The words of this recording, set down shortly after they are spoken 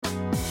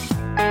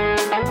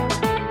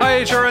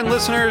HRN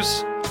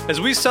listeners.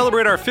 As we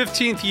celebrate our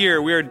 15th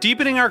year, we are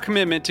deepening our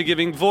commitment to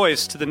giving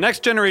voice to the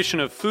next generation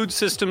of food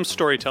systems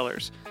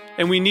storytellers,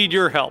 and we need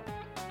your help.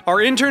 Our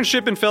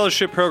internship and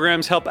fellowship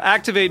programs help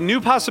activate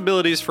new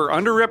possibilities for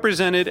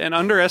underrepresented and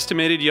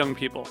underestimated young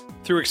people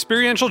through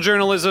experiential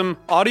journalism,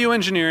 audio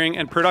engineering,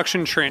 and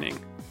production training.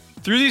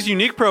 Through these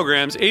unique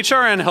programs,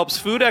 HRN helps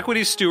food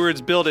equity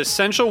stewards build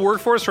essential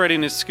workforce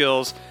readiness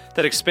skills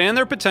that expand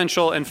their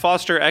potential and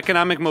foster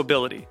economic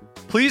mobility.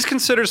 Please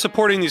consider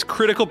supporting these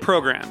critical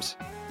programs.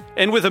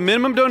 And with a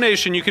minimum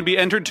donation, you can be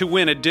entered to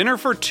win a dinner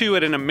for two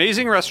at an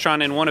amazing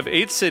restaurant in one of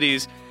 8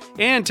 cities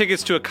and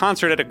tickets to a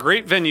concert at a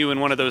great venue in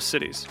one of those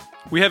cities.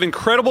 We have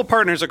incredible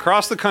partners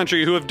across the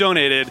country who have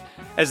donated,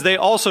 as they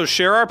also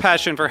share our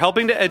passion for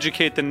helping to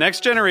educate the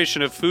next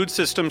generation of food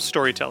systems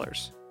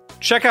storytellers.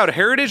 Check out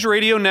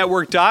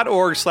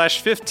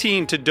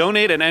heritageradionetwork.org/15 to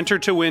donate and enter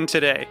to win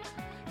today.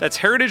 That's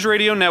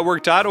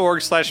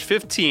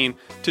heritageradionetwork.org/15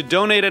 to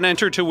donate and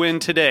enter to win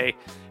today.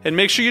 And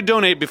make sure you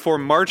donate before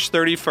March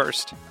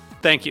 31st.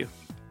 Thank you.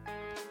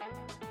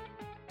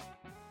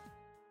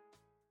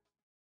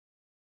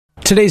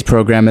 Today's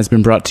program has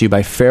been brought to you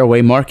by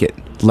Fairway Market,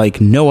 like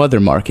no other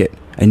market,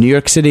 a New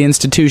York City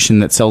institution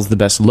that sells the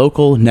best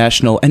local,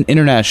 national, and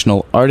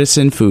international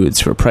artisan foods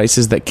for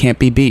prices that can't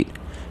be beat.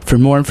 For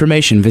more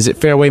information, visit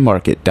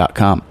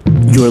fairwaymarket.com.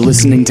 You're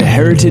listening to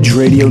Heritage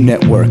Radio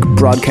Network,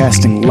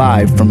 broadcasting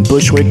live from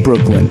Bushwick,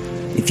 Brooklyn.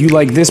 If you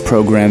like this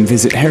program,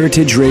 visit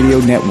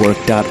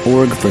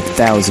heritageradionetwork.org for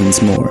thousands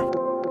more.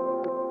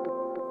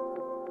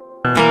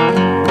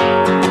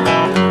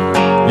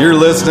 You're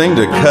listening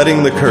to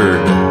Cutting the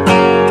Curd,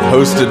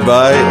 hosted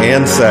by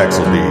Ann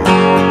Saxelby.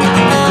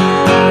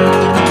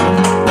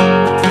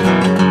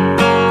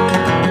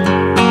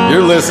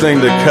 You're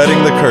listening to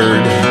Cutting the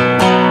Curd,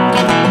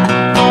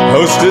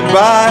 hosted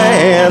by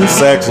Ann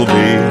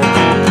Saxelby.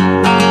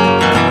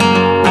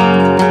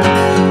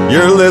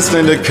 You're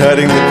listening to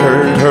Cutting the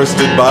Curd,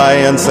 hosted by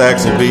Ann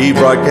Saxelby,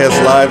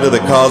 broadcast live to the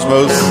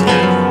cosmos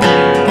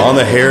on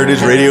the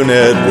Heritage Radio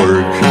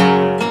Network.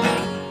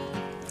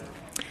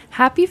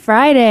 Happy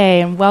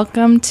Friday, and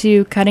welcome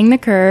to Cutting the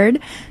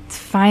Curd. It's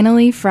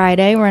finally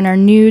Friday. We're in our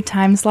new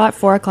time slot,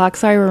 4 o'clock.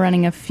 Sorry we're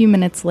running a few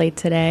minutes late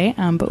today,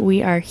 but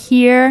we are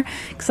here.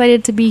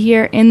 Excited to be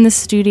here in the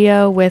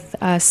studio with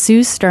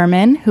Sue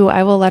Sturman, who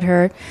I will let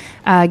her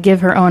give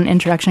her own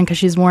introduction because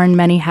she's worn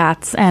many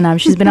hats, and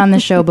she's been on the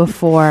show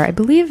before. I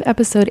believe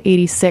episode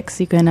 86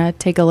 you can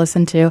take a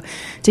listen to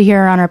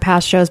hear her on her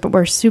past shows, but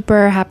we're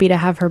super happy to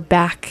have her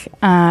back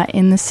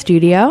in the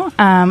studio.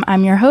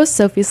 I'm your host,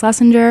 Sophie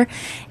Schlesinger.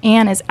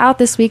 Anne is out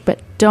this week, but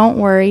don't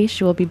worry,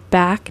 she will be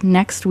back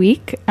next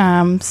week.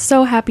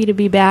 So happy to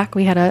be back.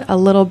 We had a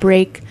little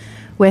break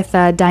with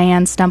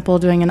Diane Stemple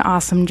doing an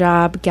awesome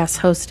job guest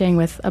hosting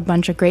with a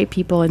bunch of great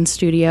people in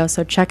studio,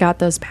 so check out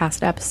those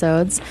past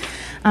episodes.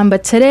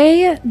 But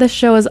today, the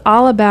show is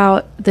all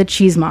about the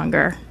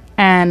cheesemonger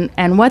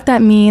and what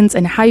that means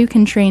and how you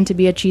can train to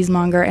be a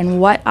cheesemonger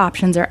and what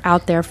options are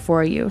out there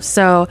for you.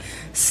 So,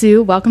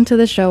 Sue, welcome to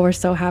the show. We're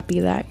so happy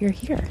that you're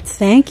here.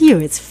 Thank you.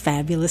 It's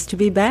fabulous to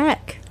be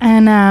back.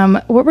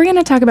 And what we're going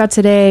to talk about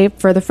today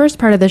for the first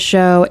part of the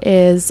show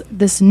is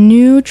this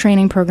new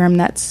training program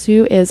that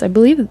Sue is, I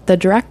believe, the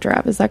director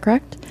of. Is that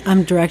correct?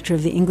 I'm director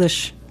of the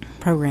English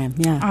program,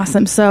 yeah.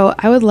 Awesome. So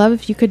I would love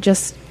if you could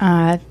just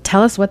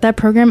tell us what that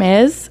program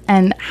is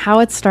and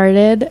how it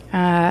started,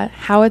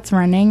 how it's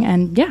running,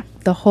 and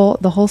the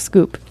whole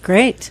scoop.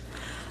 Great.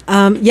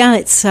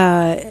 It's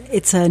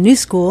a new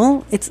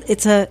school.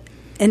 It's a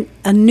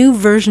new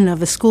version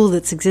of a school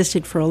that's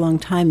existed for a long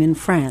time in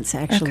France,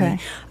 actually. Okay.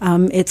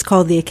 It's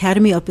called the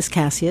Academie Opus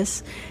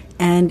Caseus,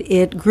 and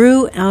it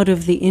grew out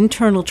of the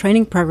internal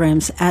training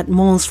programs at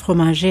Mons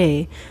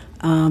Fromager.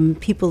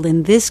 People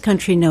in this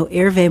country know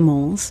Hervé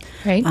Mons.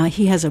 Right.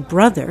 He has a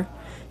brother.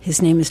 His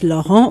name is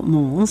Laurent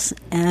Mons,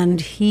 and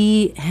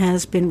he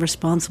has been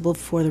responsible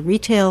for the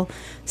retail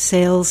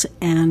sales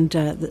and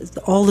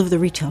all of the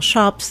retail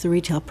shops, the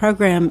retail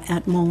program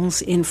at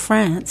Mons in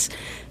France,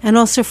 and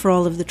also for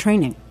all of the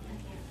training.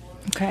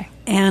 Okay.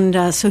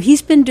 And so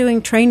he's been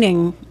doing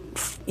training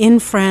in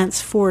France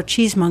for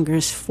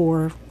cheesemongers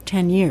for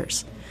 10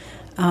 years.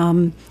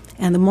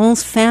 And the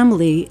Mons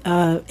family,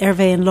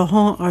 Hervé and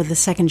Laurent, are the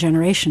second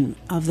generation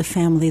of the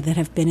family that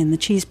have been in the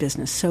cheese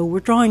business. So we're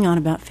drawing on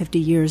about 50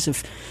 years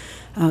of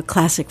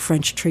classic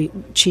French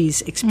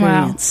cheese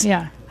experience.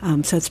 Wow,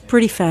 yeah. So it's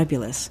pretty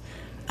fabulous.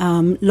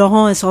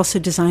 Laurent has also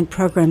designed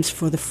programs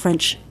for the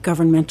French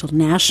governmental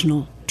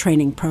national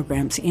training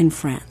programs in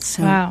France.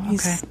 So wow, okay.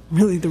 He's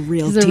really the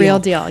real deal. He's the real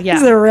deal, yeah.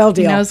 He's the real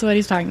deal. He knows what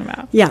he's talking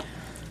about. Yeah.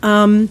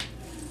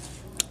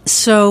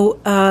 So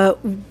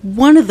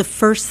one of the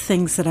first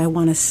things that I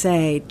want to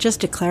say,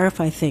 just to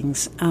clarify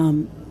things,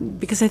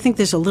 because I think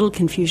there's a little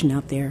confusion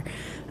out there,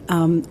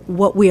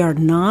 what we are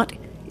not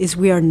is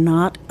we are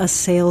not a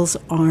sales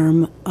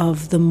arm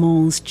of the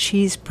Mons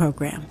cheese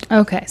program.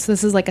 Okay, so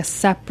this is like a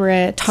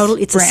separate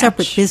It's branch. a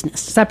separate business.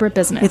 Separate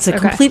business. It's a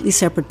completely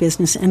separate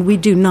business, and we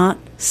do not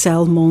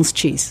sell Mons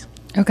cheese.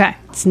 Okay.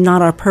 It's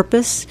not our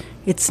purpose.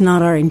 It's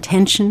not our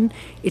intention.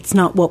 It's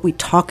not what we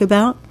talk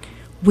about.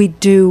 We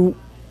do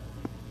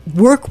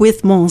work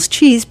with Mons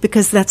cheese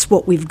because that's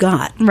what we've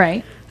got.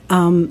 Right.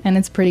 And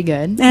it's pretty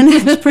good. And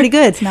it's pretty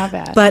good. It's not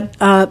bad.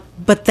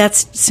 But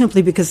that's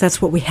simply because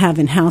that's what we have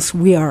in-house.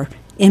 We are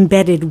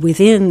embedded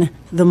within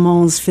the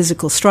Mons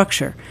physical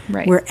structure.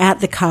 Right. We're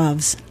at the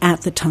Caves,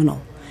 at the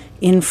tunnel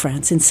in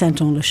France, in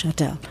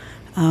Saint-Ouen-le-Châtel.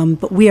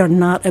 But we are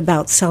not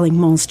about selling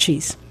Mons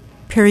cheese.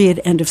 Period.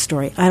 End of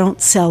story. I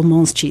don't sell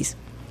Mons cheese.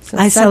 So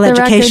I set sell the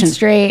education. Record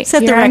straight.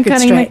 Set Here the on record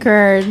Cutting straight. the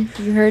Curd.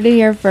 You heard it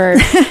here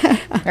first.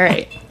 All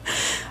right.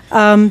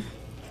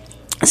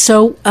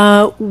 So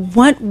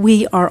what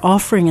we are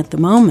offering at the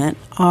moment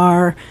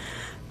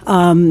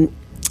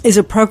is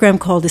a program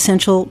called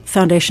Essential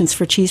Foundations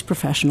for Cheese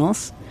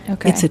Professionals.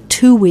 Okay. It's a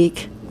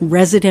 2-week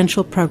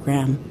residential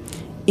program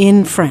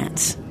in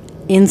France,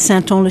 in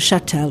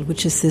Saint-Ouen-le-Châtel,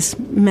 which is this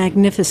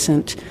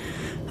magnificent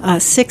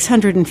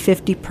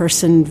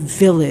 650-person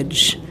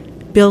village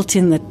built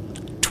in the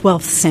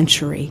 12th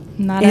century.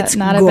 It's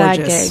not gorgeous.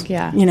 A bad gig,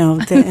 yeah. You know,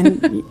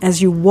 and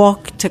as you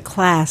walk to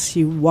class,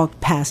 you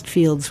walk past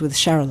fields with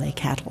Charolais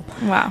cattle.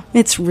 Wow.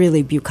 It's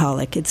really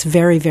bucolic. It's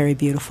very, very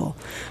beautiful.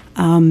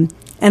 And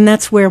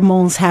that's where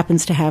Mons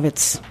happens to have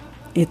its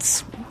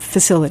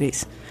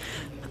facilities.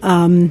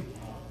 And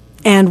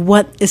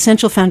what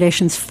Essential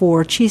Foundations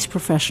for Cheese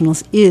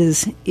Professionals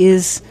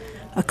is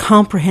a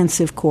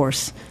comprehensive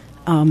course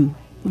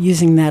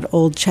using that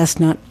old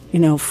chestnut, you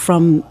know,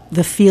 from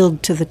the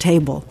field to the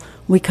table.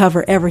 We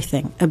cover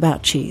everything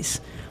about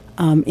cheese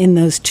in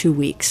those 2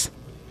 weeks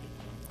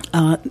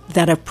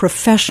that a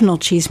professional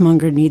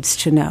cheesemonger needs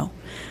to know.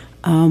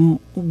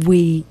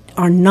 We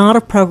are not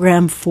a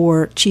program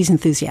for cheese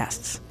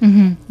enthusiasts.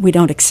 Mm-hmm. We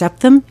don't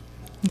accept them.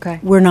 Okay.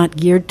 We're not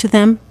geared to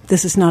them.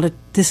 This is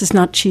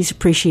not cheese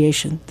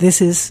appreciation.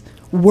 This is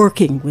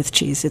working with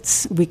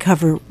cheese. We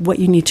cover what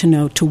you need to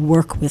know to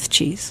work with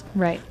cheese.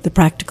 Right. The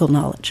practical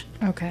knowledge.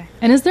 Okay.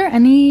 And is there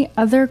any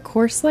other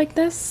course like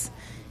this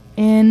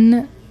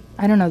in,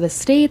 I don't know, the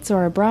States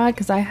or abroad?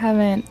 Because I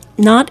haven't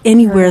Not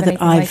anywhere heard of that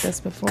anything like I've this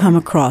before. come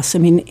across. I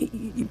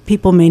mean,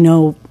 people may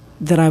know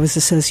that I was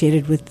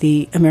associated with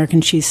the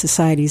American Cheese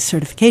Society's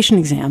certification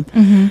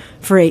exam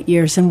for 8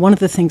 years. And one of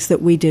the things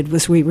that we did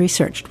was we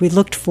researched. We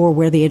looked for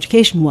where the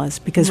education was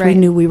because we Right.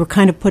 knew we were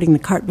kind of putting the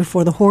cart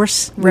before the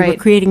horse. We were Right.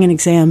 creating an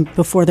exam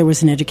before there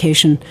was an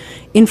education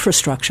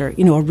infrastructure,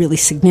 you know, a really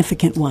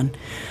significant one.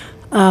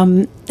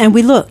 And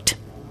we looked.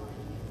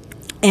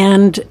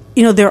 And,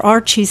 you know, there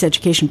are cheese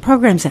education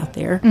programs out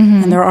there,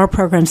 and there are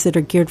programs that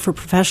are geared for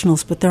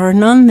professionals, but there are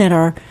none that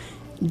are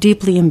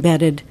deeply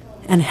embedded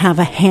and have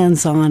a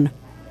hands-on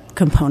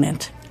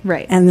component.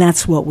 Right. And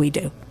that's what we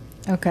do.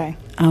 Okay.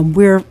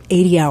 We're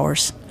 80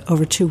 hours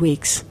over 2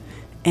 weeks,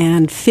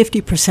 and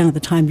 50% of the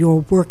time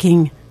you're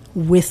working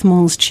with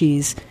Mons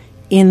cheese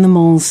in the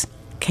Mons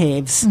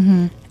caves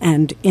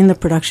and in the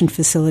production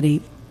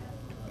facility,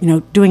 you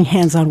know, doing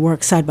hands-on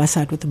work side by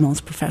side with the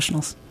Mons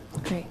professionals.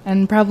 Great.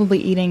 And probably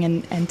eating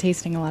and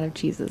tasting a lot of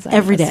cheeses, I'm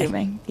Every day.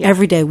 assuming. Yeah.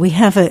 Every day. We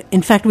have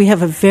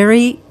a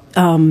very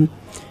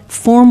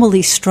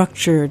formally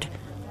structured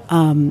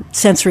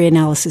sensory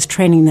analysis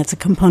training that's a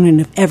component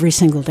of every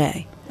single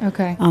day.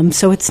 Okay.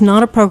 So it's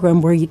not a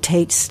program where you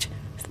taste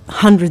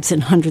hundreds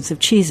and hundreds of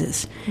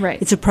cheeses.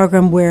 Right. It's a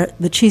program where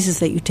the cheeses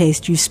that you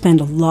taste, you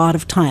spend a lot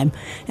of time.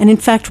 And in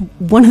fact,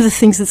 one of the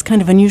things that's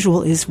kind of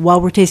unusual is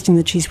while we're tasting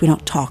the cheese, we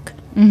don't talk.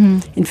 Mm-hmm.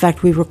 In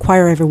fact, we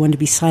require everyone to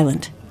be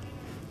silent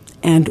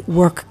and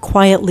work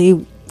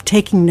quietly,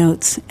 taking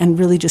notes, and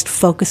really just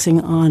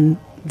focusing on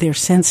their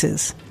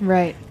senses.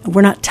 Right.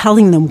 We're not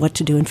telling them what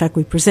to do. In fact,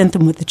 we present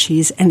them with the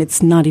cheese, and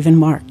it's not even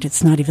marked.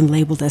 It's not even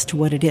labeled as to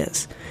what it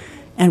is.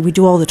 And we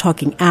do all the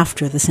talking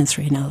after the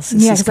sensory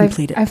analysis is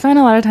completed. I find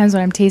a lot of times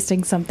when I'm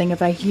tasting something,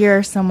 if I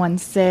hear someone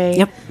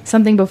say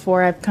something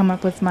before I've come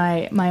up with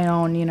my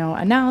own, you know,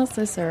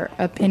 analysis or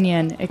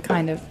opinion, it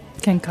kind of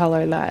can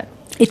color that.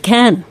 It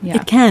can. Yeah.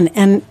 It can.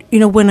 And, you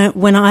know,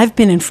 when I've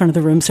been in front of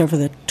the rooms over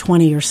the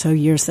 20 or so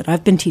years that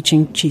I've been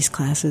teaching cheese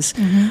classes,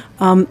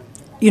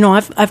 you know,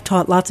 I've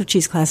taught lots of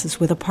cheese classes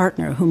with a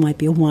partner who might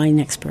be a wine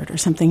expert or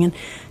something.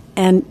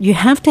 And you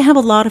have to have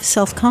a lot of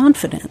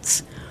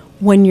self-confidence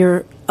when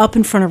you're up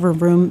in front of a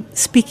room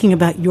speaking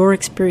about your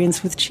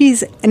experience with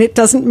cheese and it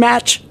doesn't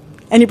match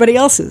anybody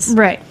else's.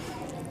 Right.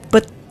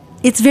 But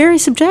it's very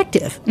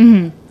subjective.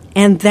 Mm-hmm.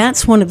 And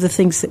that's one of the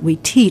things that we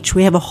teach.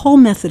 We have a whole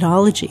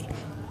methodology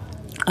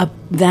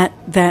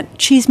that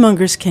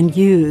cheesemongers can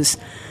use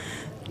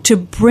to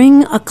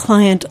bring a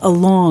client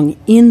along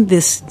in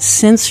this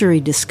sensory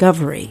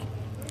discovery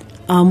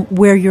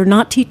where you're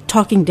not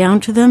talking down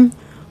to them,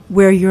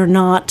 where you're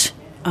not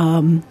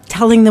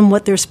telling them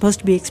what they're supposed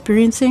to be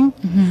experiencing,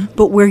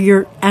 but where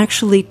you're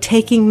actually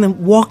taking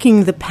them,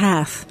 walking the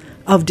path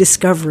of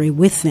discovery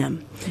with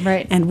them.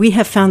 Right. And we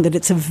have found that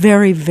it's a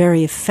very,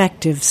 very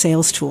effective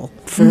sales tool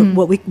for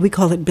what we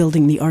call it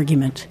building the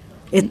argument.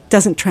 It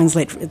doesn't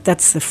translate.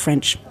 That's the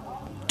French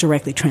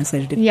directly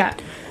translated. Yeah.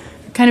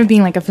 Kind of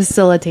being like a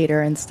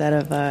facilitator instead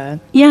of a,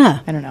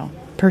 I don't know,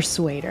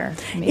 persuader.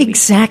 Maybe.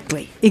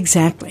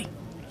 Exactly.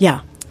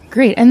 Yeah.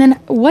 Great. And then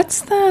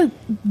what's the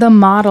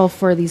model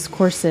for these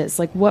courses?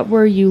 Like, what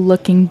were you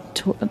looking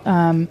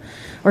to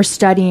or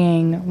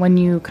studying when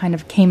you kind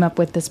of came up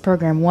with this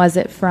program? Was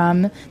it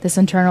from this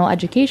internal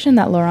education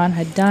that Laurent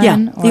had done?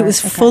 Yeah, it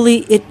was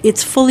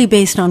it's fully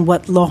based on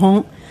what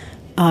Laurent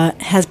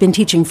has been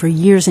teaching for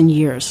years and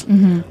years.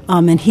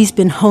 And he's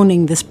been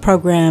honing this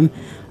program.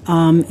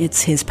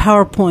 It's his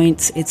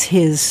PowerPoints, it's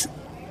his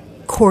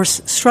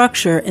course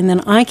structure. And then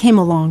I came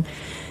along.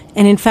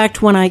 And in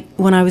fact, when I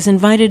was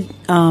invited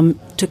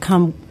to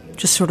come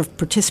just sort of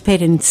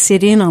participate and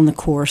sit in on the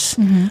course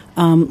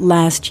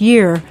last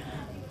year,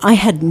 I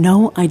had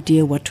no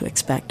idea what to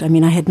expect. I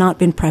mean, I had not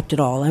been prepped at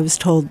all. I was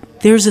told,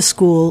 there's a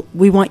school,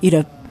 we want you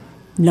to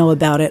know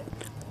about it.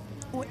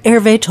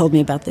 Hervé told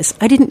me about this.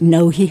 I didn't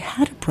know he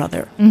had a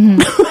brother. Here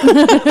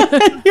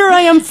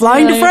I am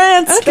flying to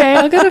France. Okay,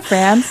 I'll go to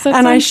France.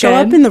 And I show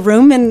up in the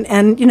room,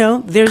 and you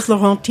know, there's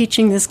Laurent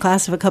teaching this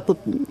class of a couple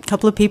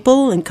of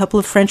people and a couple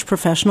of French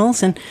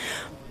professionals, and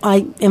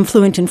I am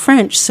fluent in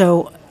French,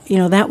 so you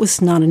know that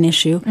was not an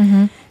issue.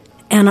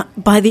 And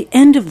by the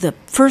end of the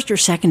first or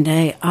second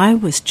day, I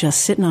was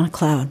just sitting on a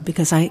cloud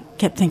because I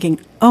kept thinking,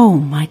 "Oh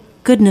my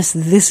goodness,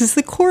 this is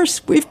the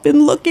course we've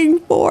been looking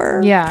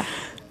for." Yeah.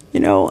 You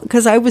know,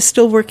 because I was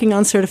still working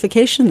on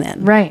certification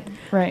then. Right.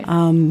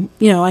 You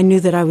know, I knew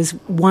that I was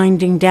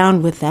winding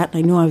down with that.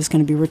 I knew I was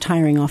going to be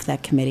retiring off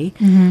that committee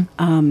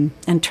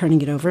and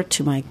turning it over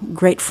to my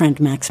great friend,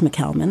 Max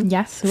McCalman.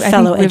 Yes,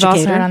 fellow I think we've educator.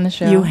 also heard on the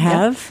show. You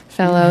have. Yep.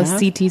 Fellow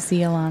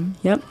CTC alum.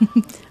 Yep.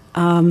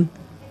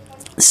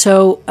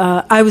 So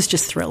I was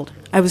just thrilled.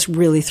 I was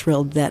really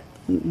thrilled that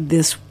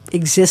this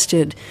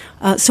existed.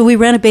 So we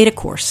ran a beta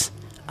course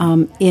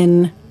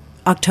in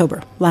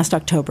last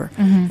October.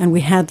 And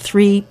we had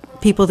 3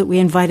 people that we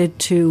invited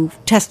to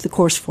test the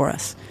course for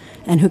us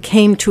and who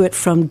came to it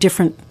from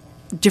different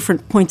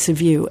points of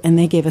view, and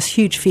they gave us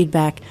huge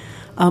feedback.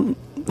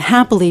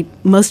 Happily,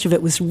 most of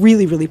it was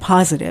really, really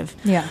positive.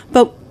 Yeah.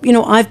 But, you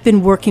know, I've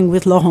been working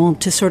with Laurent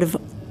to sort of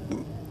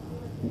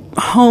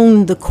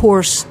hone the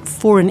course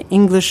for an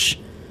English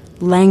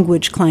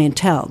language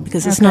clientele,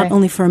 because it's not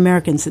only for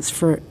Americans, it's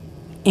for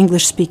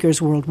English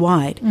speakers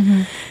worldwide.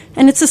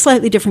 And it's a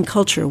slightly different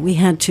culture. We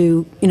had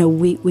to, you know,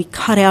 we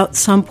cut out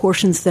some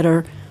portions that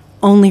are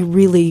only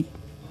really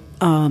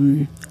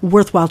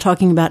worthwhile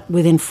talking about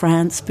within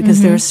France,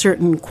 because there is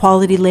certain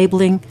quality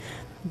labeling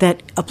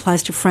that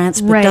applies to France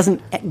but doesn't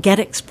get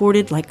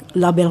exported, like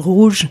Label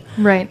Rouge.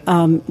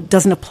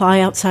 Doesn't apply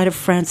outside of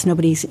France.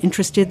 Nobody's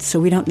interested, so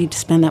we don't need to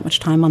spend that much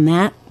time on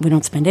that. We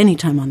don't spend any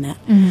time on that.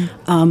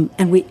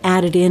 And we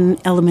added in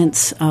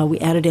elements. We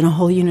added in a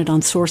whole unit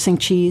on sourcing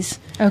cheese.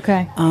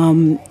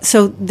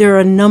 So there are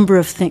a number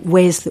of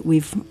ways that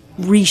we've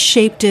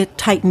reshaped it,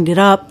 tightened it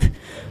up,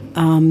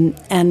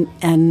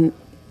 and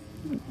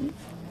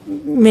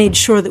made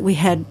sure that we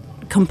had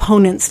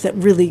components that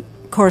really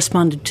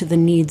corresponded to the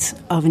needs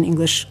of an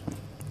English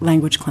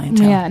language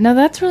clientele. Yeah, no,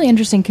 that's really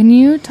interesting. Can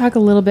you talk a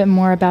little bit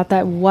more about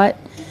that? What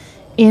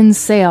in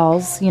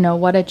sales, you know,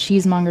 what a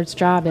cheesemonger's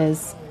job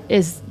is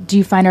do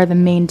you find are the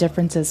main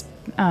differences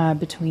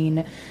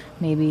between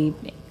maybe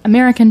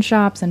American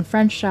shops and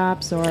French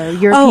shops, or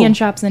European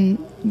shops and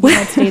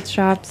United States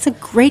shops? It's a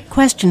great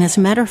question. As a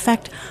matter of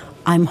fact,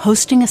 I'm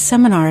hosting a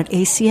seminar at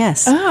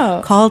ACS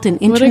called An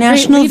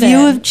International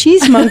View of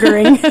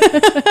Cheesemongering.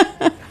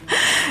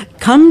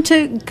 Come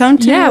to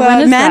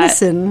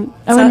Madison.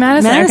 That? In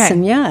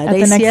Madison, at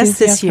ACS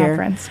this year.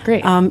 Conference.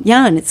 Great.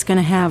 And it's going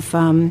to have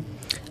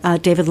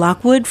David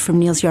Lockwood from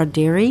Neal's Yard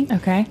Dairy.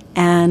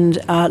 And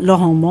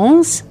Laurent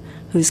Mons,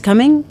 who's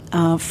coming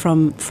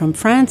from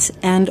France,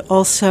 and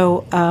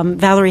also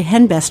Valerie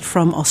Henbest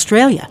from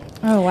Australia.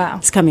 Oh, wow.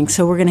 It's coming.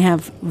 So we're going to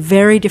have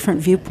very different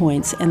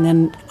viewpoints, and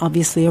then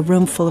obviously a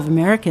room full of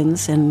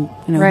Americans and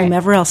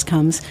whomever else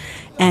comes.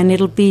 And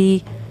it'll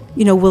be,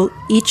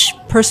 each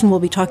person will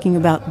be talking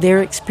about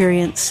their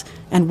experience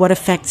and what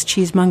affects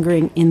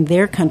cheesemongering in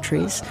their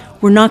countries.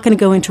 We're not going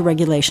to go into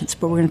regulations,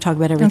 but we're going to talk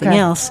about everything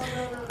else.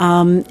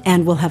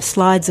 And we'll have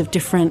slides of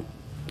different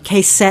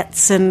case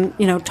sets and,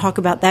 talk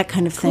about that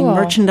kind of thing,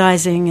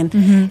 merchandising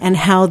and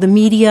how the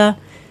media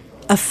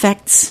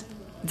affects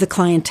the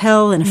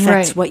clientele and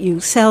affects what you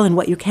sell and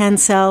what you can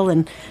sell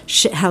and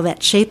how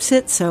that shapes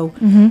it. So,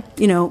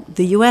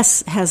 the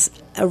U.S. has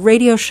a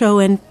radio show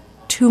and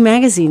 2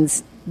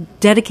 magazines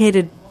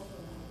dedicated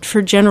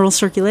for general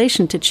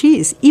circulation to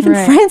cheese. Even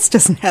France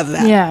doesn't have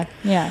that.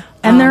 Yeah.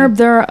 And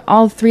they're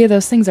all 3 of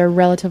those things are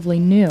relatively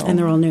new. And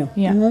they're all new.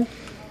 Yeah. Mm-hmm.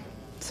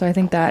 So I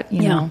think that,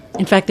 you know.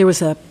 In fact, there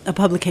was a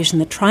publication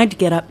that tried to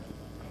get up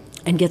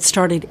and get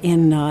started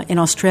in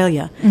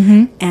Australia,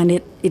 and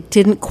it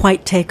didn't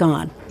quite take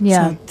on.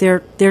 Yeah.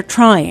 So they're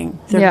trying.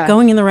 They're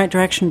going in the right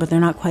direction, but they're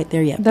not quite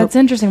there yet. That's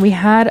interesting. We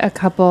had a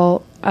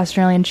couple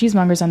Australian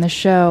cheesemongers on the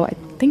show. I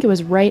think it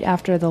was right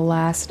after the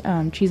last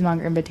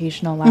Cheesemonger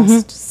Invitational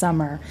last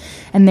summer,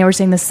 and they were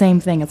saying the same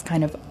thing. It's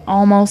kind of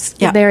almost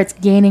there. It's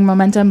gaining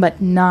momentum, but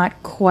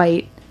not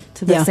quite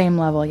to the Yeah. same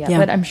level yet, Yeah.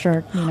 but I'm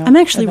sure, I'm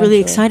actually really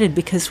eventually. excited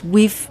because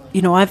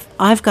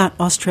I've got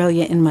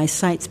Australia in my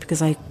sights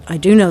because I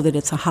do know that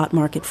it's a hot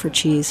market for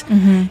cheese,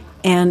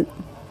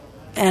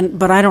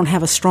 but I don't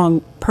have a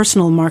strong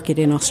personal market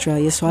in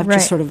Australia, so I've Right.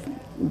 just sort of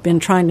been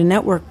trying to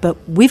network. But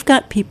we've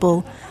got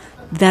people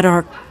that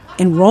are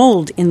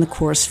enrolled in the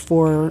course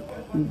for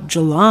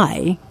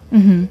July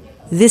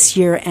this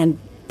year, and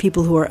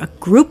people who are a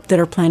group that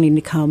are planning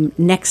to come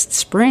next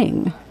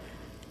spring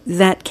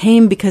that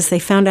came because they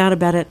found out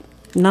about it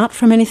not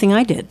from anything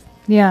I did.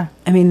 Yeah,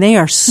 I mean, they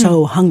are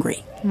so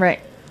hungry. right.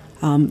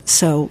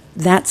 So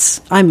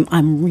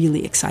I'm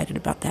really excited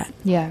about that.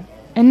 Yeah.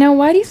 And now,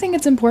 why do you think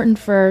it's important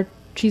for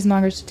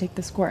cheesemongers to take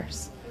this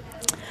course?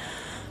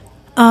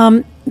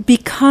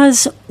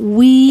 Because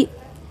we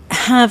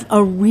have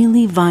a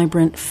really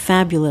vibrant,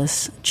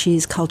 fabulous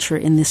cheese culture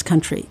in this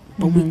country,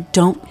 but we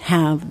don't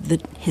have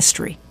the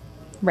history.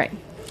 Right.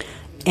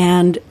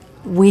 And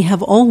we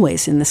have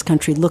always in this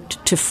country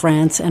looked to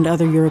France and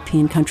other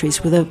European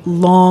countries with a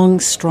long,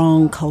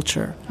 strong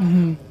culture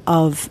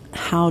of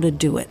how to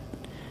do it.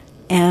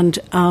 And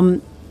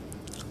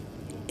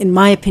in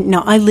my opinion,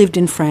 now I lived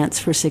in France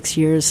for 6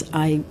 years.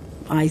 I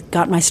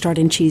got my start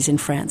in cheese in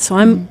France. So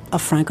I'm a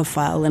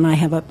Francophile, and I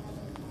have a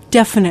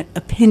definite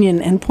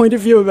opinion and point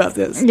of view about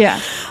this. Yeah.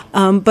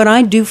 But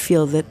I do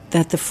feel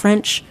that the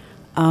French,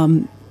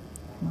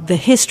 the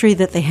history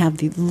that they have,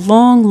 the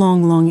long,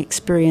 long, long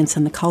experience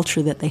and the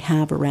culture that they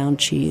have around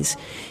cheese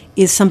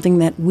is something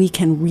that we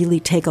can really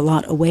take a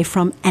lot away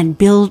from and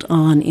build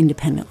on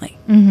independently.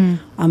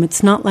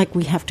 It's not like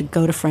we have to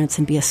go to France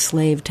and be a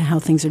slave to how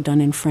things are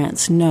done in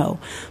France, no.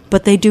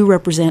 But they do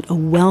represent a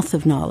wealth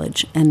of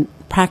knowledge and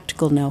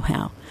practical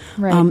know-how.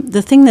 Right.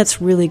 The thing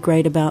that's really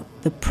great about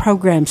the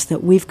programs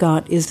that we've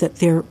got is that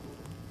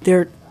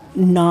they're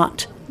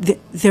not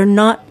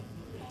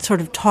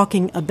sort of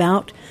talking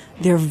about.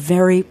 They're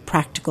very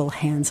practical,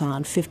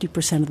 hands-on.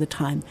 50% of the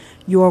time,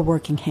 you're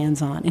working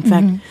hands-on. In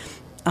fact,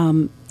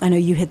 I know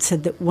you had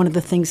said that one of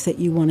the things that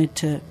you wanted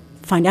to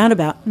find out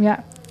about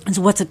is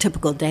what's a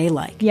typical day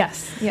like.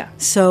 Yes. Yeah.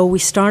 So we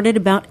started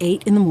about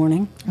 8 in the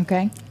morning,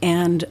 Okay.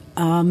 and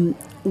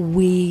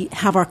we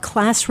have our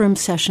classroom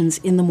sessions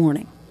in the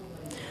morning.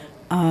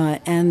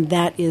 And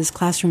that is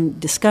classroom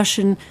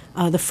discussion.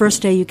 The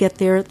first day you get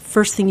there,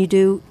 first thing you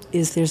do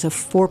is there's a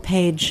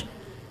 4-page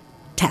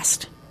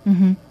test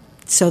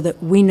so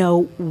that we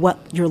know what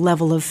your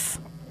level of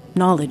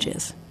knowledge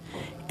is.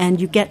 And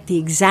you get the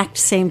exact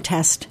same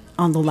test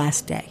on the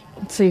last day.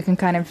 So you can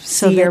kind of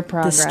So see your that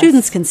progress. the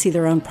students can see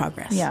their own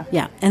progress. Yeah.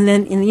 Yeah. And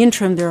then in the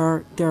interim,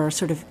 there are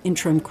sort of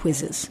interim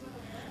quizzes.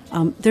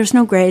 There's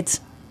no grades,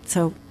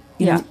 so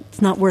Yeah.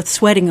 it's not worth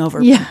sweating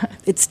over. Yeah.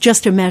 It's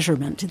just a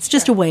measurement. It's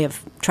just a way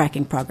of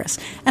tracking progress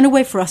and a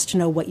way for us to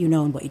know what you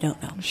know and what you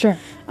don't know. Sure.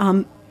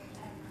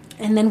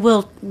 And then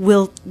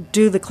we'll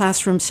do the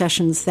classroom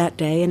sessions that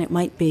day, and it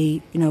might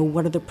be,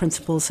 what are the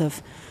principles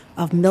of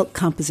milk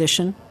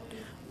composition?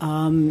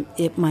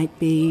 It might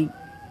be,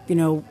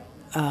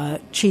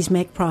 cheese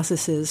make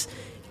processes,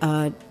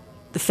 the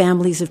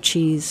families of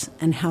cheese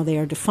and how they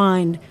are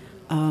defined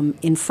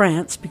in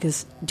France,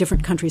 because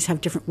different countries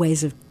have different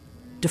ways of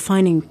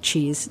defining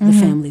cheese, the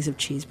families of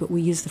cheese, but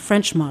we use the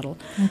French model.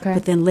 Okay.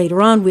 But then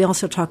later on, we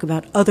also talk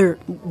about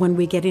when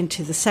we get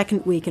into the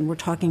second week and we're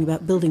talking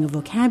about building a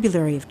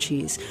vocabulary of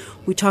cheese,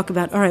 we talk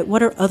about, all right,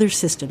 what are other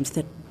systems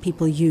that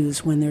people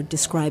use when they're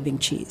describing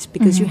cheese?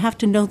 Because you have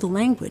to know the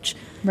language.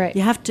 Right.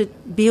 You have to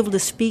be able to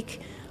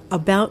speak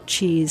about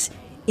cheese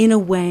in a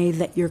way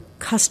that your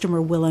customer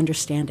will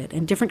understand it.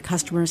 And different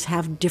customers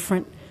have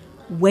different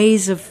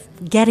ways of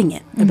getting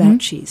it about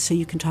cheese. So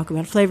you can talk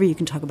about flavor, you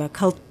can talk about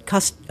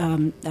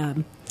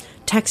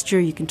texture,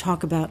 you can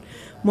talk about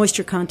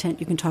moisture content,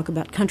 you can talk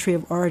about country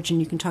of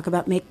origin, you can talk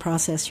about make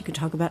process, you can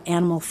talk about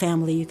animal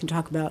family, you can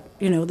talk about,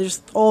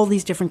 there's all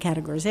these different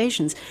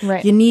categorizations.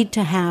 Right. You need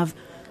to have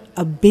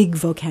a big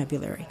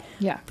vocabulary.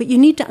 Yeah. But you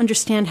need to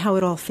understand how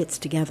it all fits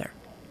together.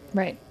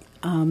 Right.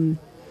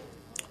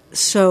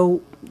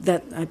 So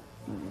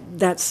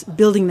that's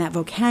building that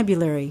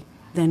vocabulary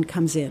then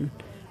comes in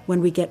when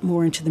we get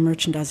more into the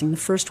merchandising. The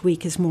first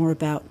week is more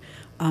about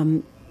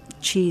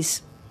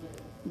cheese,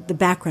 the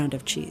background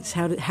of cheese.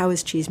 How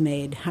is cheese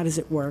made? How does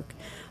it work?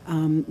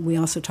 We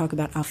also talk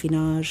about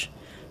affinage.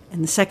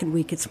 And the second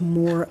week, it's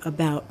more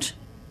about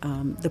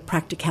the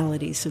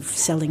practicalities of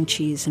selling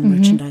cheese and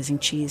merchandising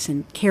cheese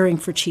and caring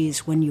for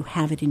cheese when you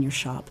have it in your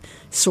shop,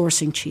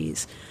 sourcing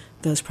cheese,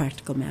 those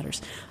practical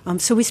matters.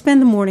 So we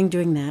spend the morning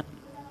doing that.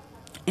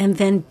 And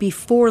then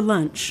before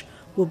lunch,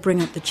 we'll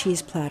bring up the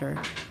cheese platter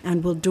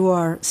and we'll do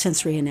our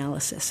sensory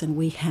analysis. And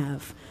we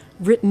have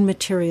written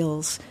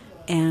materials,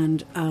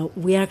 and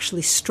we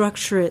actually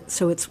structure it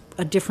so it's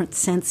a different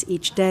sense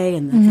each day.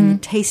 And the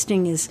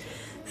tasting is,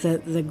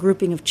 the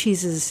grouping of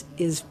cheeses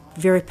is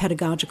very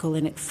pedagogical,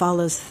 and it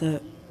follows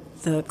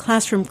the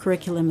classroom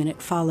curriculum, and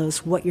it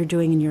follows what you're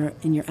doing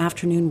in your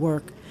afternoon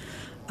work.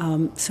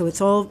 So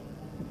it's all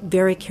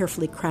very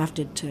carefully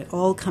crafted to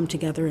all come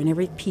together, and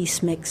every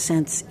piece makes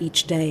sense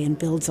each day and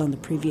builds on the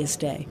previous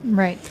day.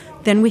 Right.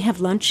 Then we have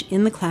lunch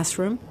in the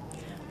classroom,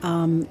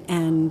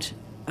 and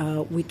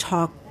we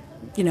talk,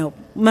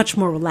 much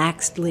more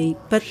relaxedly.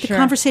 But the Sure.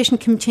 conversation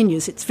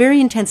continues. It's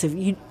very intensive.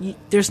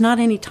 There's not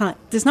any time.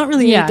 There's not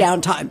really any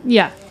downtime.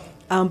 Yeah.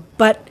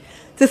 But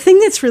the thing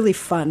that's really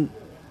fun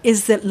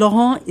is that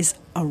Laurent is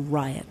a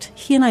riot.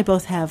 He and I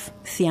both have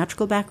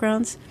theatrical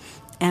backgrounds,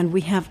 and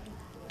we have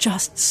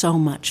just so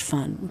much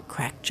fun. We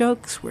crack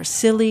jokes, we're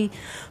silly,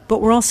 but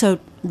we're also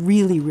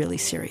really, really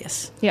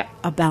serious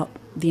about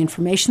the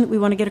information that we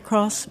want to get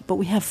across, but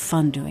we have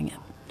fun doing it.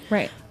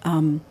 Right.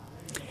 And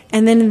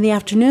then in the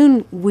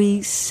afternoon,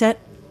 we set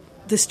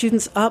the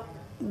students up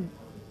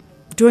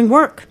doing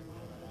work,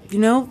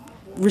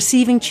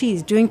 receiving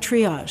cheese, doing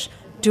triage,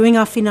 doing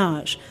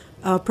affinage,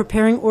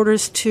 preparing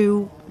orders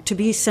to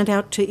be sent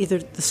out to either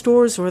the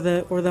stores or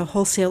the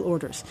wholesale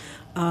orders,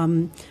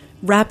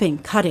 wrapping,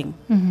 cutting,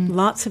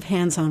 lots of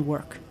hands-on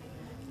work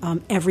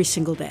every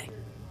single day.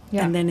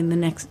 Yeah. And then in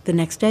the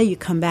next day, you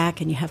come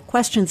back and you have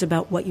questions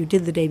about what you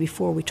did the day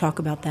before. We talk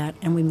about that,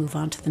 and we move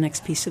on to the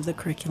next piece of the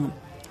curriculum.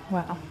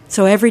 Wow.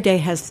 So every day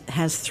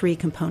has 3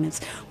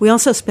 components. We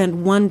also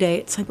spend one day,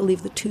 it's I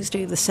believe the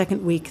Tuesday of the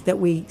second week, that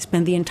we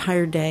spend the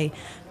entire day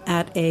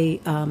at a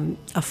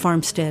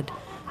farmstead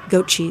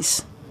goat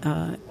cheese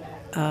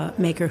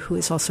maker who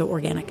is also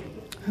organic.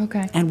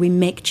 Okay. And we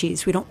make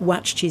cheese. We don't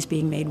watch cheese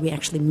being made. We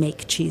actually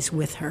make cheese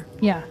with her.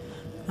 Yeah.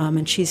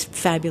 And she's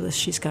fabulous.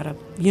 She's got a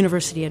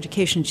university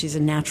education. She's a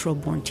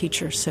natural-born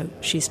teacher, so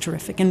she's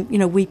terrific. And,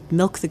 we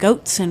milk the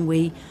goats and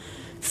we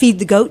feed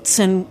the goats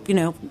and,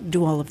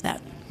 do all of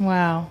that.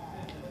 Wow.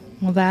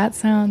 Well, that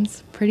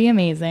sounds pretty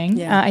amazing.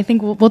 Yeah. I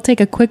think we'll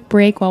take a quick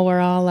break while we're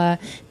all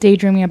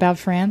daydreaming about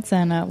France,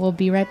 and we'll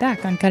be right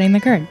back on Cutting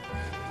the Curd.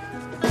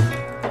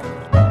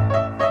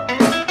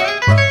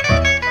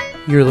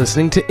 You're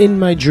listening to In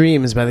My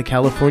Dreams by the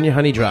California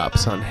Honey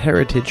Drops on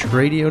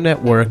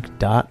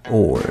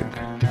heritageradionetwork.org.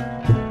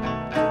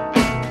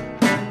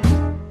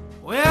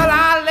 Well,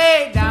 I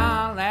laid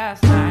down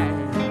last night.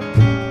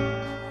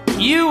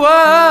 You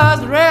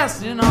was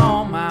resting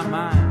on my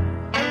mind.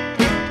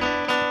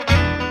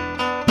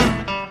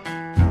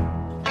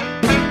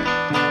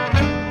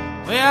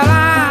 Well,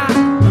 I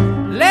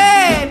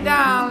laid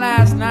down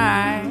last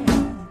night.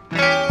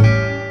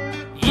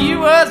 You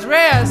was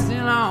resting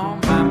on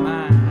my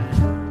mind.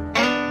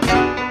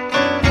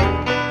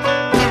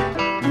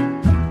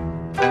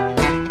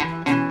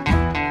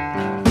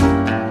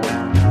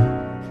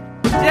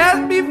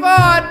 Just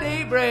before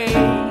daybreak,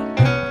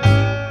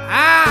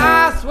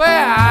 I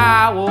swear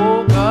I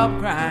woke up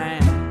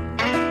crying.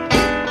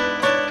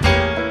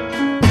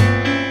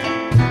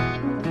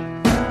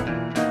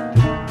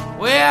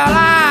 Well,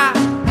 I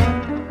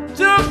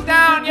took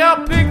down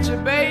your picture,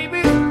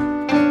 baby,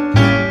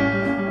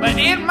 but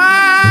in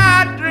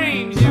my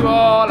dreams you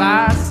all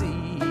I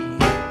see.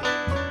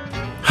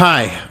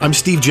 Hi, I'm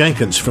Steve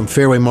Jenkins from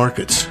Fairway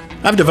Markets.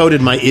 I've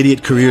devoted my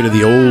idiot career to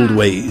the old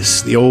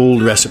ways, the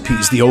old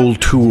recipes, the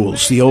old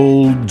tools, the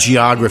old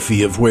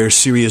geography of where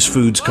serious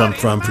foods come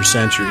from for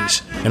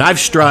centuries. And I've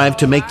strived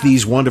to make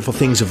these wonderful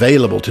things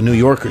available to New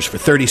Yorkers for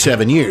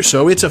 37 years,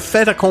 so it's a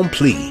fait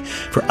accompli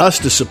for us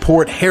to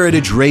support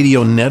Heritage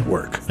Radio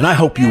Network. And I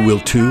hope you will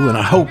too, and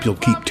I hope you'll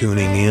keep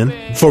tuning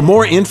in. For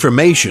more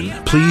information,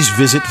 please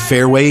visit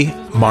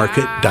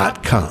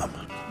fairwaymarket.com.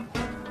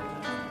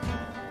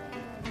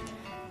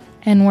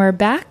 And we're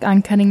back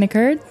on Cutting the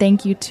Curd.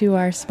 Thank you to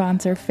our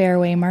sponsor,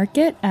 Fairway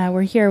Market.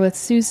 We're here with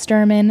Sue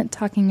Sturman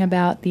talking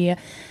about the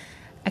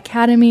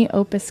Academie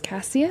Opus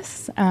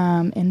Caseus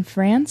in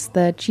France,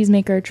 the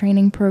cheesemaker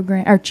training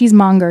program, or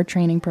cheesemonger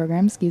training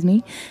program,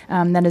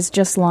 that is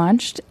just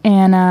launched.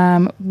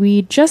 And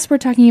we just were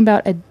talking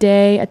about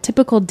a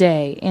typical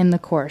day in the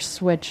course,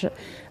 which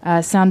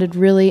sounded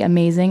really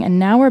amazing. And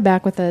now we're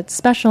back with a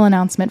special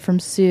announcement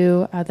from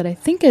Sue that I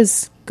think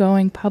is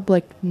going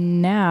public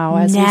now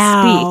as we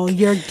speak.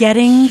 You're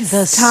getting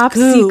the top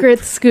scoop. Secret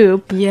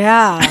scoop.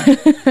 Yeah.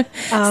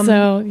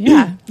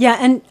 Yeah. Yeah,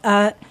 and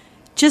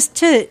just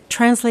to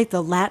translate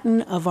the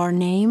Latin of our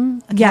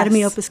name, Academie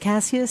Yes. Opus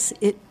Caseus,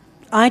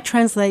 I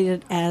translate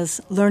it as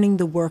learning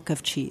the work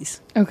of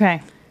cheese.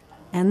 Okay.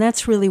 And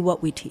that's really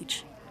what we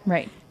teach.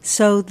 Right.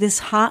 So this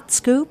hot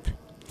scoop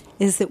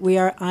is that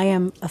I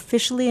am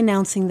officially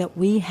announcing that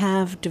we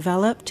have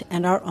developed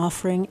and are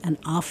offering an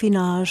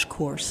affinage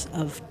course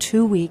of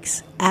 2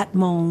 weeks at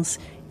Mons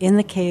in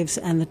the caves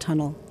and the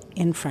tunnel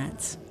in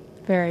France.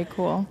 Very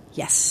cool.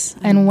 Yes.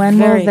 And I'm when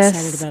very will this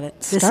excited about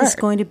it. start? This is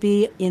going to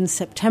be in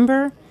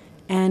September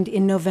and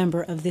in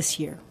November of this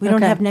year. We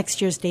don't Okay. have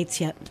next year's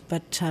dates yet,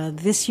 but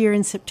this year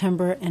in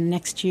September and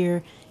next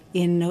year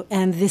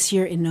and this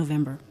year in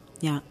November.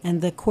 Yeah.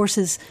 And the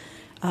courses,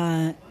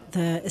 the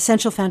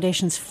Essential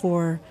Foundations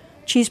for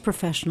Cheese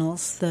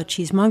Professionals, the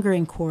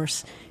cheesemongering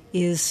course,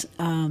 is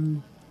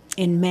in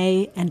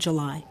May and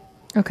July.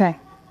 Okay.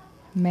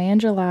 May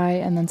and July,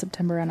 and then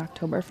September and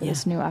October for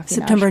this new affinage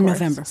September and course.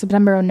 November.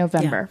 September and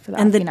November for the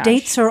And the affinage.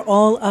 dates are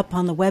all up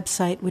on the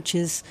website, which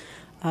is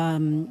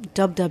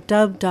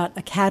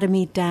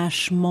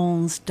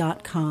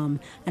www.academy-mons.com,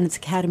 and it's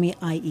Academy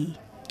IE.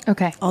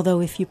 Okay.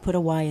 Although if you put a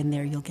Y in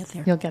there, you'll get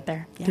there. You'll get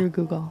there Yeah. through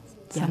Google.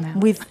 somehow.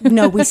 We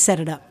set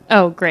it up.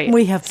 Oh, great.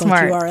 We have both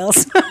Smart.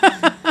 URLs.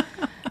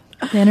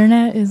 The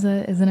internet is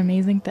an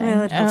amazing thing.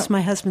 Well, it helps. Oh.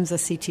 My husband's a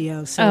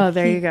CTO, so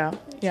There you go.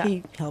 Yeah.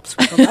 he helps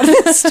with a lot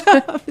of this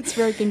stuff. It's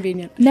very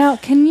convenient. Now,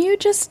 can you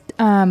just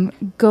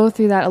go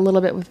through that a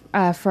little bit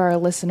for our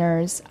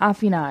listeners?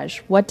 Affinage,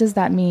 what does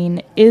that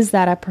mean? Is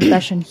that a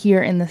profession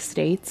here in the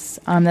States?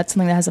 That's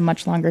something that has a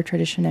much longer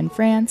tradition in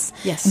France.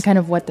 Yes. And kind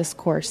of what this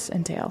course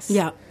entails.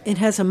 Yeah, it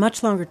has a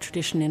much longer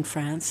tradition in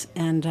France,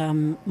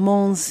 and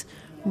Mons,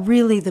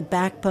 really the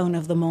backbone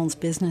of the Mons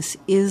business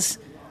is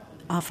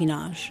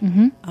affinage.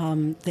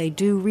 Mm-hmm. They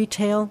do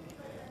retail,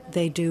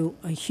 they do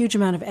a huge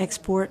amount of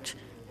export,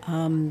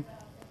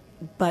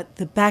 but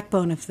the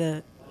backbone of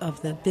the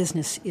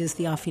business is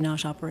the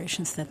affinage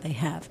operations that they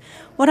have.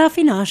 What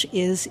affinage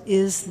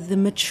is the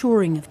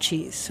maturing of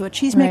cheese. So a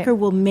cheesemaker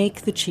will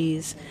make the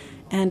cheese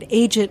and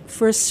age it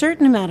for a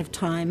certain amount of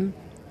time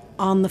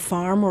on the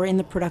farm or in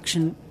the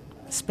production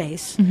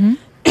space,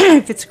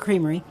 if it's a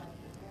creamery.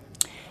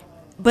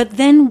 But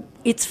then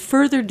its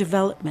further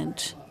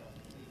development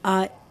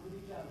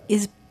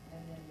is,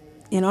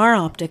 in our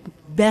optic,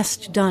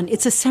 best done.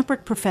 It's a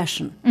separate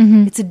profession.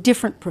 It's a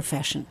different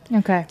profession.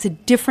 Okay. It's a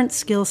different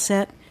skill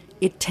set.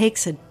 It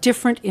takes a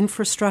different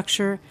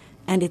infrastructure,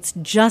 and it's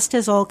just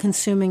as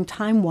all-consuming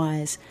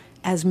time-wise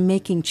as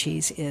making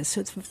cheese is.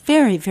 So it's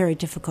very, very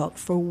difficult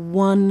for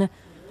one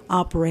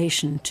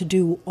operation to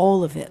do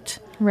all of it,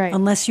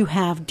 unless you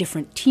have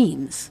different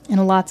teams.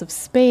 And lots of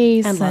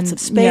space.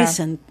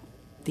 And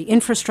the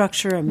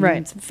infrastructure. I mean,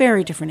 it's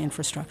very different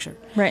infrastructure.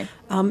 Right.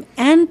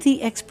 And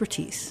the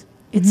expertise.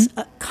 It's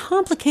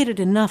complicated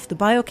enough. The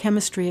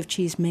biochemistry of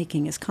cheese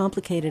making is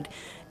complicated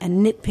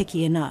and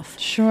nitpicky enough.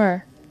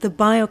 Sure. The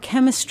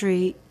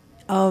biochemistry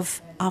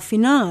of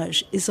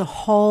affinage is a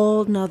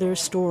whole nother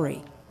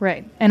story.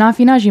 Right. And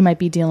affinage, you might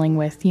be dealing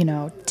with,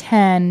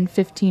 10,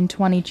 15,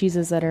 20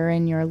 cheeses that are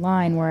in your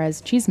line, whereas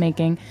cheese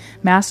making,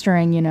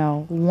 mastering,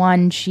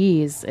 one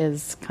cheese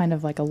is kind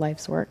of like a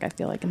life's work, I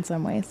feel like, in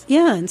some ways.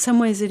 Yeah, in some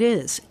ways it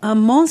is.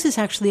 Mons is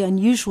actually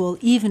unusual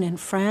even in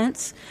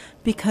France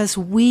because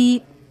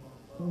we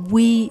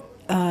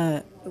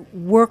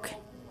work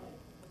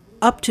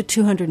up to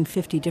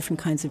 250 different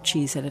kinds of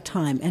cheese at a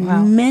time.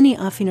 And many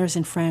affineurs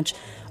in France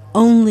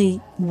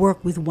only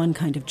work with one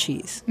kind of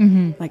cheese,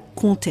 like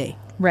Comté.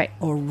 Right.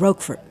 Or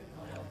Roquefort,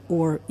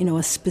 or,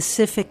 a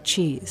specific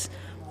cheese.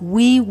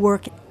 We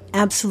work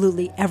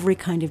absolutely every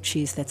kind of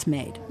cheese that's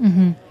made.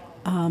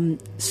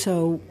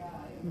 So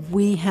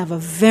we have a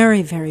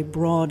very, very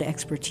broad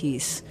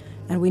expertise,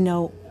 and we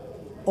know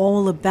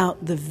all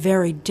about the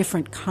very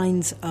different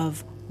kinds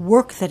of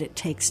work that it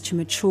takes to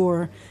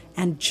mature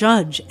and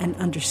judge and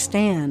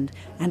understand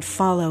and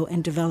follow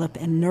and develop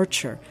and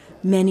nurture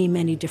many,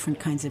 many different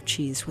kinds of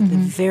cheese with the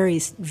very,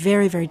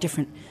 very, very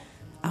different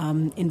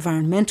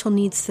environmental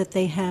needs that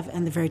they have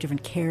and the very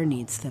different care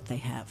needs that they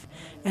have.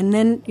 And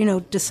then,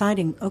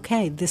 deciding,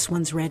 okay, this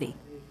one's ready.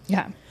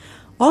 Yeah.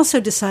 Also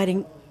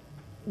deciding,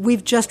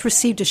 we've just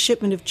received a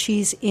shipment of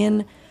cheese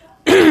in,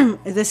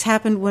 this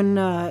happened when,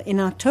 in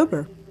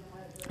October,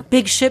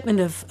 big shipment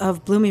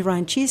of Bloomy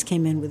Rind cheese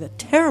came in with a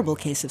terrible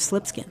case of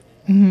slipskin.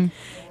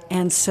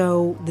 And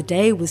so the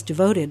day was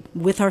devoted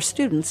with our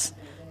students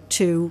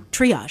to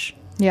triage.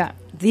 Yeah.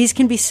 These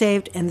can be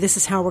saved, and this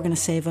is how we're going to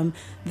save them.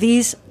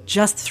 These,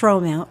 just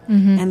throw them out.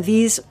 And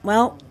these,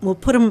 well, we'll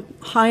put them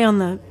high on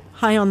the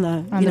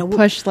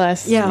push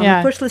list. Yeah, on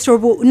the push list. Or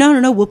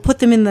we'll put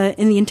them in the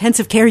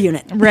intensive care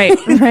unit. Right.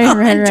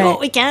 Do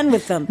what we can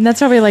with them. And that's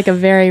probably like a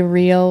very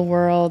real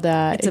world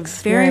it's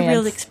experience. a very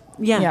real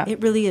experience.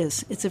 It really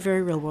is. It's a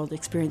very real world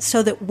experience.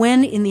 So that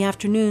when in the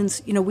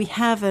afternoons, we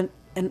have an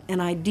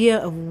idea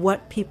of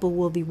what people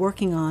will be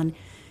working on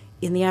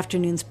in the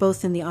afternoons,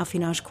 both in the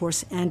affinage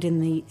course and in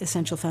the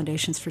Essential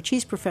Foundations for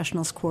Cheese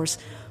Professionals course.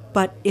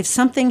 But if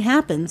something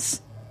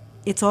happens,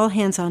 it's all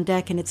hands on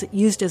deck, and it's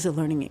used as a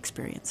learning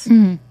experience.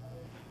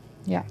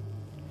 Yeah.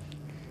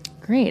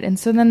 Great. And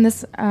so then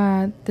this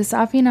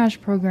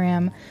affinage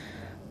program,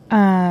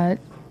 are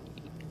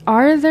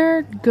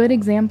there good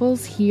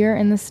examples here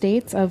in the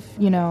States of,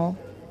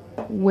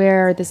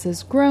 where this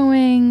is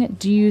growing?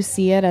 Do you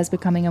see it as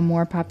becoming a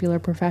more popular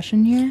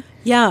profession here?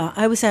 Yeah,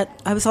 I was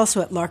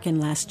also at Larkin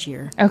last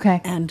year.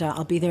 Okay. And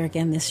I'll be there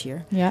again this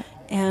year. Yeah.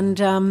 And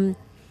there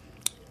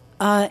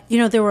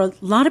were a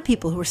lot of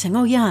people who were saying,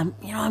 "Oh yeah,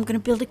 I'm going to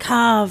build a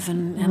cave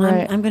and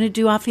I'm going to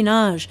do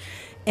affinage."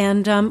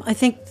 And I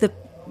think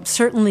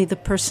certainly the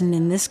person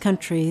in this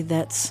country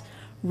that's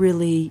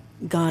really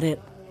got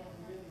it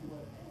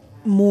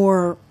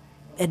more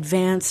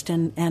advanced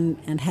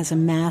and has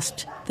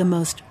amassed the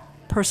most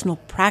personal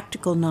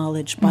practical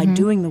knowledge by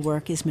doing the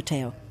work is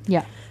Matteo.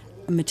 Yeah.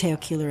 Matteo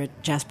Keeler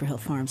at Jasper Hill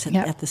Farms,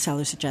 at the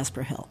cellars at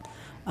Jasper Hill.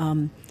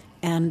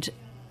 And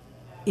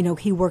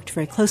he worked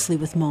very closely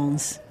with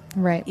Mons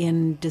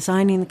in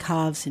designing the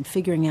caves and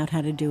figuring out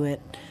how to do it.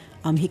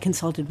 He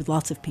consulted with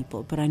lots of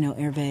people, but I know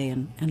Hervé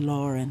and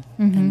Laure and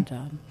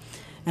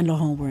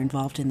Laurent were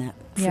involved in that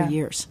for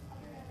years.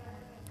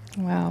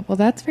 Wow. Well,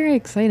 that's very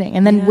exciting.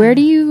 And then where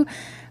do you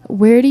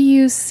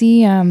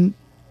see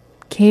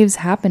caves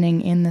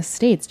happening in the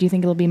States? Do you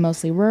think it'll be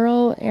mostly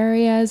rural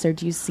areas, or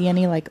do you see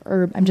any like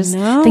urban? I'm just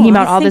thinking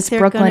about all this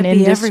Brooklyn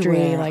industry.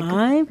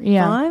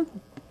 Everywhere.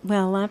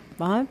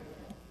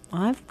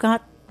 I've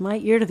got my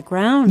ear to the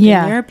ground.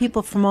 Yeah. And there are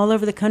people from all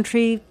over the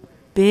country,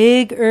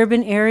 big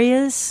urban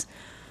areas,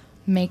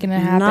 making it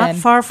happen. not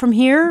far from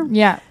here.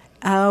 Yeah.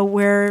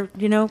 Where,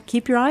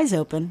 keep your eyes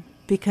open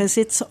because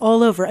it's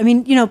all over. I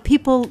mean,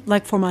 people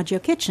like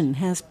Formaggio Kitchen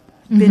has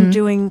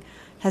been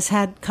has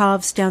had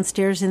caves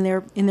downstairs in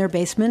their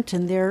basement,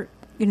 and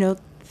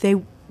they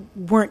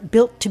weren't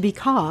built to be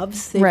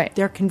caves.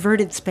 They're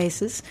converted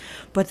spaces,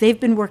 but they've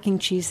been working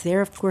cheese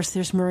there. Of course,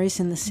 there's Murray's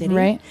in the city.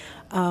 Right.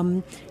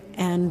 There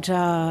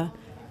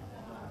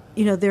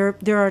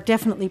are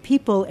definitely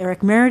people.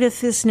 Eric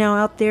Meredith is now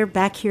out there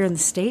back here in the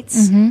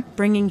States,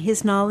 bringing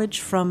his knowledge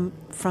from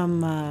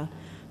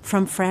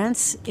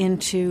France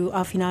into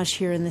affinage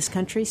here in this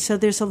country. So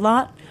there's a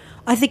lot.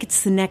 I think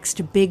it's the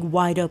next big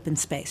wide open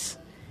space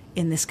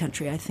in this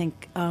country. I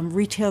think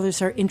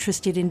retailers are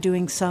interested in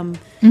doing some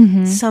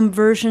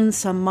version,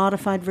 some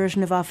modified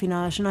version of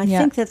affinage, and I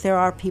think that there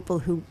are people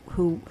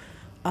who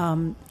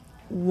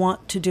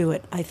want to do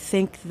it. I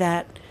think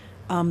that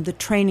the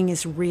training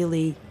is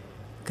really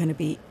going to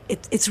be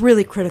it's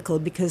really critical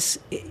because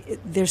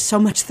there's so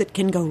much that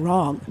can go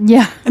wrong.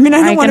 Yeah, I mean,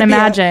 I don't want to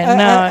imagine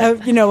a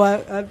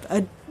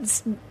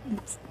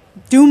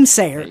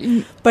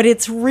doomsayer, but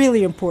it's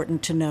really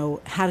important to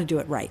know how to do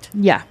it right.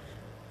 Yeah,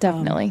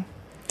 definitely.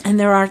 And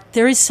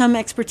there is some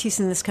expertise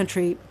in this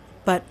country,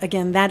 but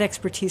again, that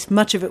expertise,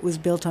 much of it was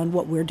built on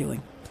what we're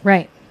doing.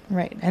 Right.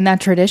 And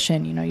that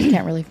tradition, you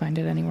can't really find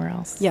it anywhere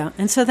else. Yeah,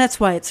 and so that's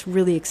why it's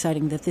really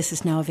exciting that this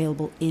is now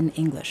available in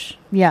English.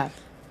 Yeah.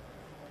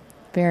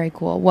 Very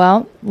cool.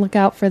 Well, look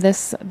out for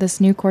this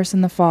new course in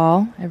the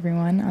fall,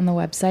 everyone, on the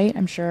website.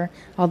 I'm sure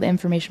all the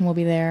information will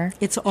be there.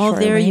 It's all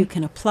shortly. there. You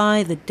can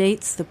apply, the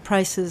dates, the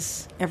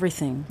prices,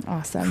 everything.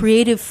 Awesome.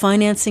 Creative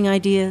financing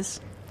ideas.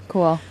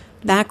 Cool.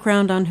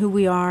 Background on who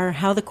we are,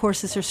 how the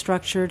courses are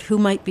structured, who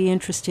might be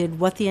interested,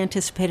 what the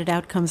anticipated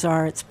outcomes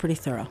are. It's pretty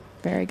thorough.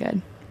 Very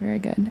good. Very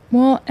good.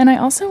 Well, and I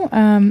also,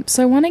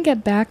 so I want to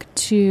get back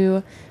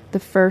to the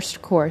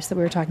first course that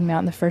we were talking about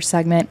in the first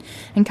segment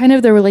and kind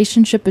of the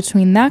relationship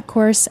between that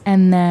course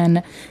and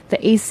then the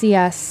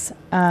ACS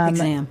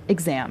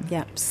exam.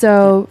 Yeah.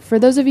 So for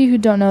those of you who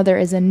don't know, there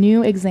is a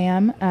new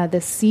exam, the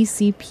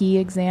CCP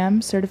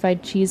exam,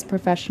 Certified Cheese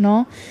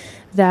Professional,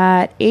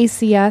 that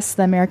ACS,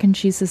 the American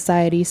Cheese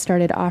Society,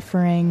 started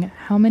offering.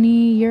 How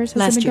many years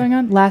has it been going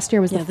on? Last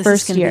year was the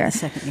first year. Be the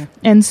second year.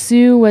 And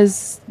Sue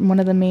was one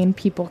of the main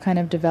people kind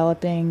of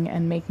developing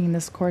and making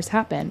this course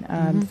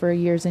happen for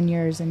years and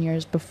years and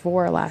years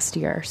before last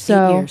year.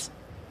 So 8 years.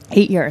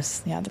 8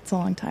 years. Yeah, that's a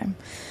long time.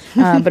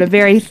 But a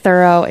very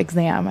thorough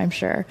exam, I'm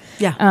sure.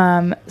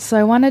 Yeah. So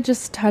I want to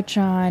just touch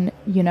on,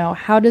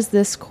 how does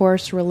this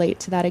course relate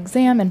to that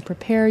exam and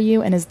prepare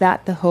you? And is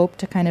that the hope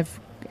to kind of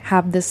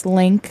have this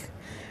link?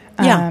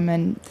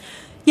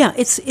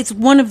 It's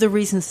one of the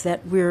reasons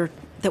that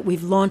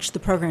we've launched the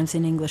programs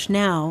in English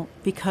now,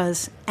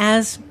 because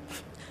as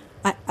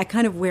I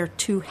kind of wear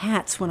two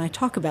hats when I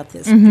talk about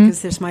this,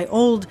 because there's my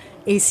old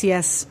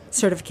ACS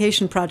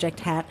certification project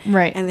hat,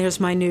 right, and there's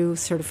my new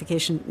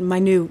my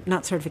new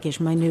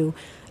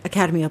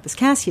Academie Opus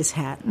Caseus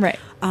hat, right.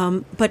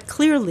 But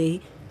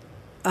clearly,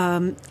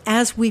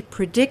 as we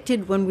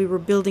predicted when we were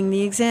building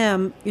the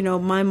exam,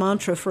 my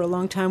mantra for a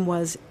long time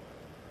was,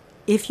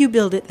 if you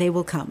build it, they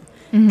will come.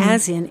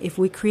 As in, if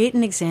we create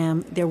an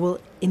exam, there will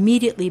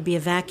immediately be a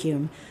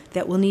vacuum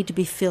that will need to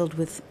be filled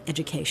with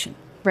education.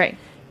 Right.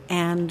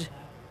 And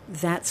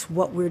that's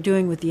what we're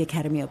doing with the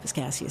Academie Opus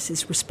Caseus,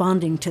 is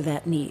responding to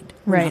that need.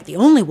 We're right. not the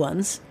only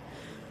ones,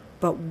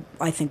 but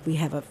I think we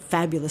have a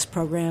fabulous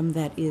program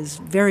that is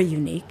very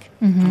unique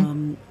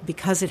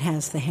because it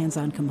has the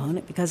hands-on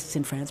component, because it's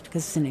in France,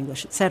 because it's in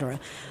English, etc.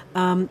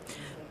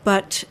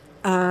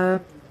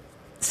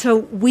 So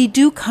we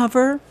do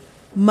cover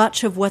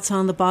much of what's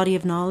on the body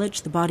of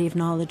knowledge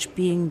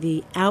being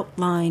the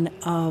outline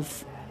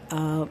of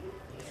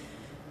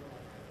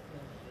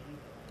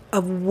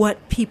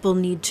what people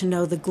need to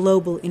know, the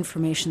global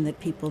information that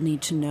people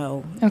need to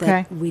know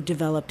that we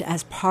developed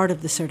as part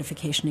of the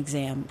certification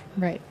exam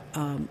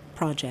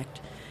project.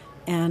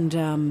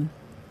 And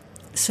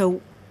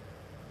so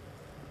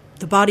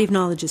the body of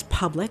knowledge is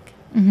public.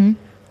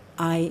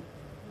 I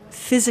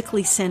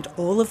physically sent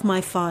all of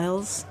my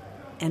files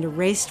and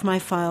erased my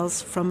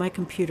files from my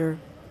computer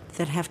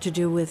that have to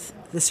do with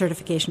the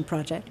certification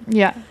project.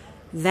 Yeah.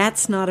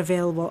 That's not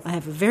available. I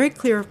have a very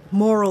clear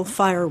moral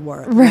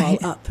firewall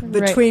up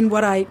between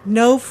what I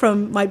know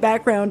from my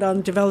background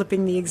on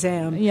developing the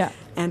exam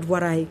and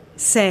what I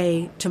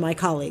say to my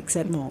colleagues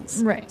at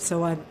Mons. Right.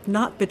 So I'm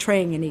not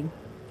betraying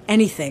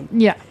anything.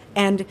 Yeah.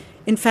 And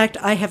in fact,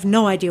 I have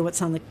no idea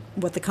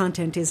what the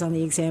content is on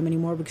the exam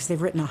anymore, because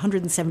they've written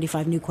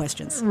 175 new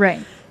questions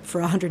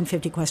for a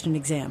 150-question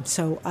exam.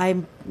 So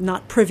I'm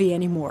not privy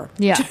anymore.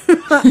 Yeah.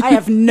 I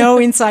have no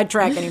inside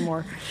track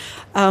anymore.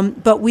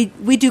 But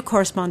we do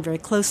correspond very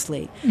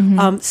closely.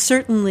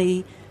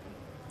 Certainly,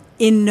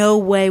 In no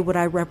way would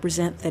I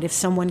represent that if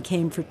someone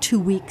came for 2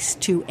 weeks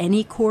to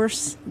any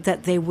course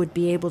that they would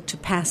be able to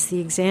pass the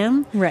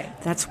exam. Right.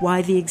 That's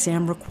why the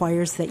exam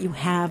requires that you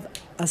have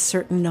a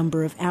certain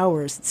number of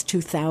hours. It's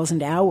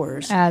 2,000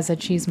 hours. As a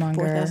cheesemonger.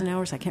 4,000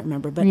 hours? I can't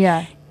remember. But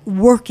yeah.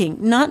 Working,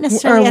 not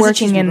necessarily or as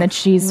working a in the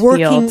cheese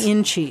working field.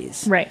 in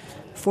cheese. Right.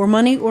 For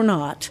money or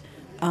not.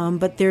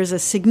 But there's a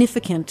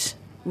significant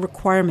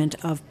requirement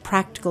of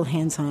practical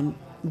hands-on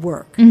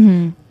work.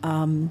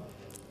 Mm-hmm.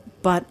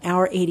 But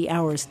our 80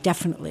 hours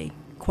definitely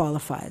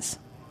qualifies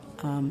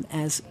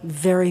as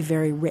very,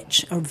 very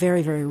rich, or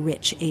very, very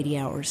rich 80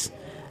 hours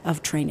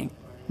of training.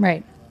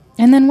 Right.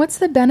 And then what's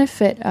the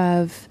benefit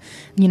of,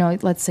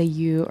 let's say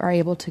you are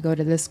able to go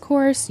to this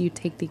course, you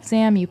take the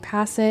exam, you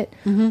pass it.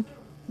 Mm-hmm.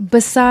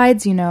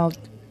 Besides,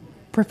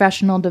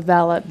 professional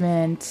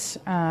development,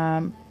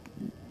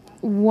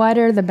 what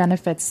are the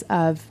benefits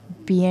of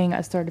being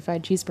a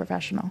certified cheese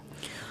professional?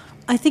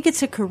 I think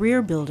it's a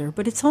career builder,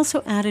 but it's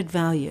also added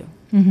value.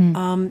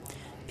 Mm-hmm.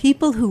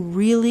 People who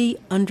really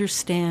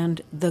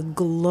understand the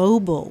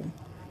global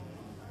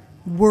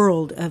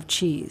world of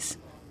cheese,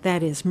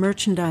 that is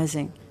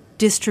merchandising,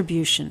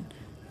 distribution,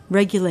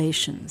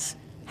 regulations,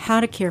 how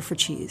to care for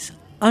cheese,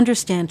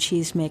 understand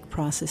cheese make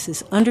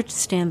processes,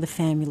 understand the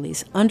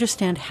families,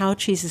 understand how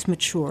cheeses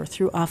mature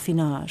through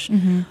affinage.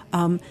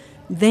 Mm-hmm.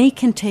 They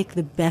can take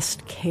the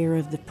best care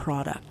of the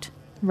product.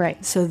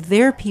 Right. So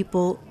they're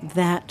people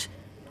that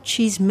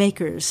cheese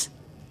makers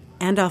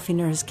and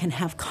affineurs can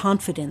have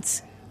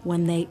confidence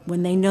when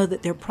they know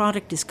that their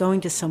product is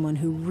going to someone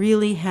who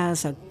really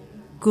has a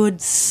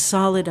good,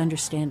 solid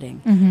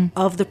understanding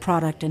of the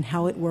product and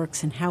how it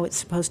works and how it's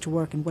supposed to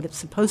work and what it's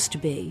supposed to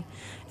be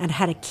and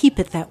how to keep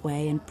it that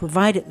way and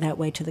provide it that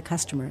way to the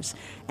customers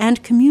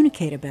and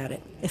communicate about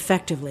it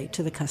effectively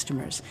to the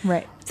customers.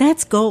 Right.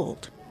 That's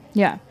gold.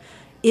 Yeah.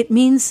 It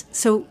means,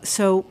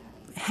 so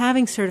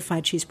having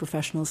certified cheese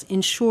professionals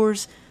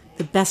ensures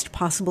the best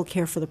possible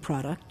care for the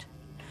product,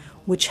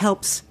 which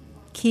helps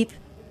keep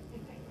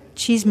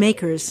cheese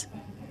makers,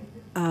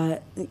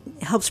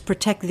 helps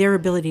protect their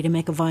ability to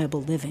make a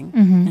viable living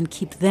and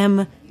keep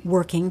them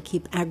working,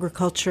 keep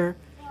agriculture,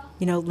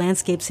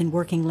 landscapes in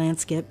working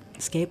landscape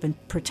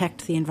and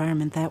protect the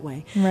environment that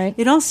way. Right.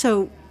 It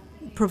also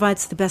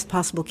provides the best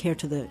possible care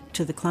to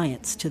the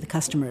clients, to the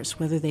customers,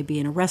 whether they be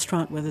in a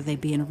restaurant, whether they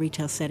be in a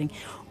retail setting,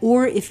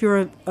 or if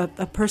you're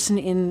a person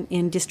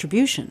in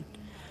distribution.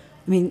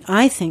 I mean,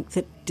 I think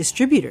that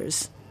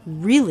distributors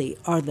really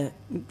are the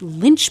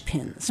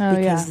linchpins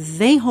because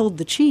they hold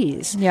the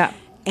cheese. Yeah.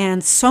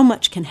 And so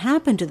much can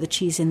happen to the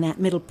cheese in that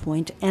middle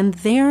point, and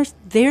they're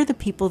the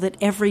people that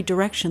every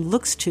direction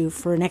looks to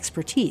for an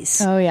expertise.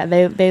 Oh, yeah.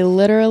 They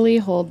literally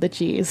hold the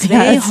cheese.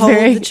 They hold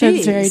the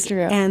cheese. That's very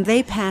true. And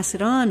they pass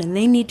it on, and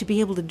they need to be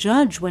able to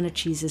judge when a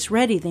cheese is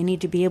ready. They need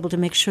to be able to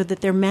make sure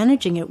that they're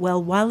managing it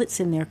well while it's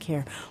in their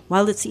care,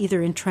 while it's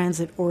either in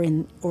transit or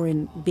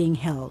in being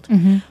held.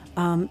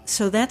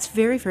 So that's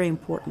very, very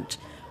important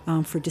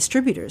for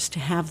distributors to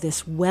have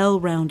this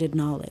well-rounded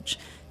knowledge,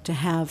 to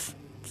have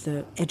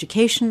the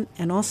education,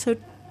 and also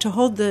to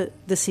hold the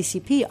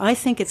CCP. I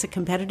think it's a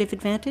competitive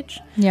advantage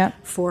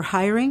for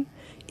hiring.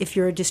 If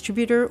you're a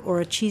distributor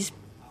or a cheese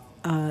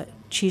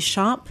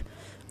shop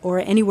or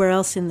anywhere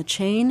else in the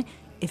chain,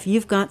 if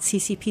you've got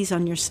CCPs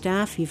on your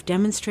staff, you've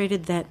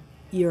demonstrated that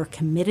you're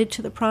committed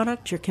to the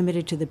product, you're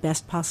committed to the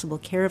best possible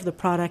care of the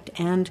product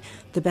and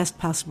the best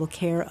possible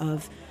care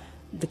of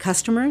the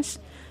customers.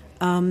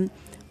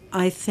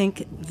 I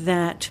think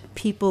that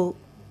people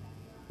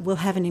will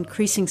have an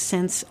increasing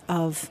sense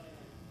of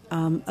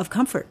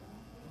comfort.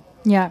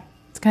 Yeah,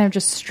 it's kind of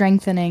just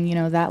strengthening,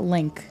 that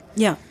link.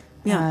 Yeah.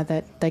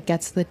 That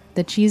gets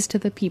the cheese to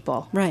the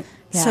people. Right.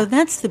 Yeah. So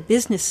that's the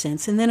business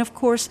sense, and then of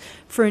course,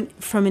 from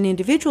an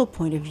individual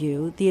point of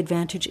view, the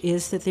advantage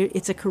is that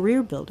it's a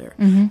career builder.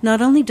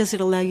 Not only does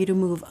it allow you to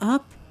move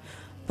up,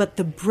 but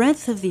the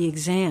breadth of the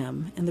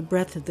exam and the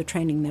breadth of the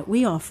training that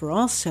we offer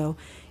also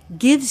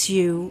gives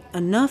you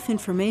enough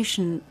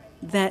information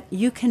that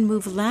you can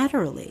move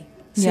laterally.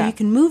 So you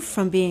can move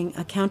from being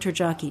a counter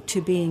jockey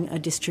to being a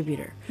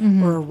distributor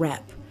or a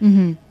rep.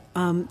 And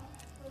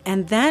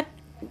that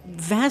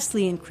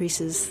vastly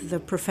increases the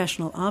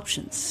professional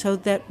options so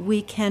that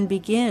we can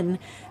begin,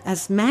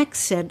 as Max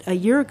said a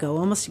year ago,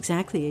 almost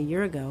exactly a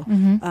year ago,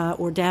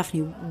 or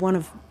Daphne, one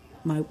of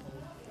my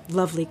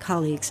lovely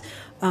colleagues,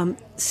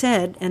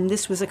 said, and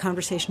this was a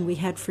conversation we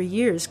had for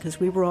years because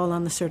we were all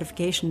on the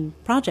certification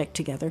project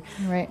together,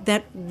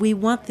 that we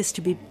want this to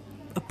be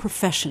a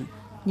profession,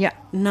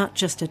 not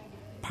just a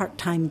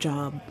part-time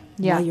job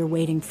while you're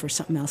waiting for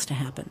something else to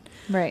happen.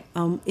 Right.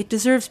 It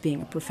deserves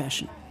being a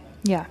profession.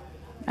 Yeah,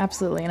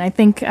 absolutely. And I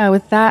think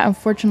with that,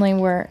 unfortunately,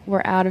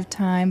 we're out of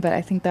time, but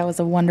I think that was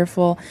a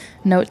wonderful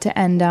note to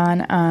end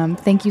on.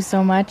 Thank you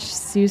so much,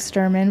 Sue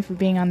Sturman, for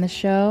being on the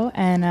show.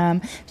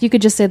 And if you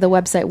could just say the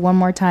website one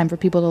more time for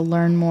people to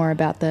learn more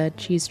about the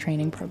cheese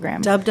training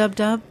program.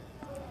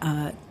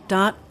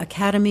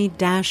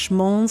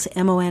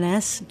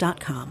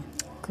 www.academie-mons.com.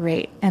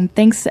 Great. And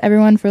thanks to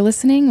everyone for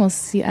listening. We'll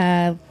see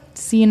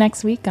you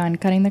next week on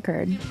Cutting the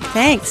Curd.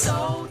 Thanks.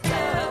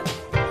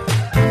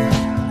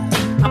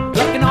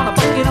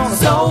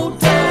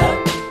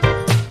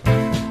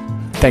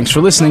 Thanks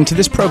for listening to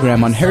this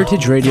program on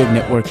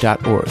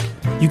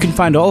heritageradionetwork.org. You can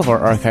find all of our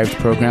archived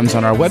programs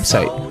on our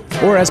website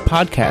or as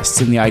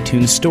podcasts in the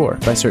iTunes Store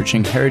by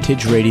searching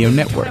Heritage Radio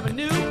Network.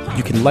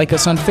 You can like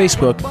us on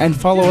Facebook and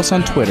follow us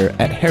on Twitter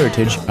at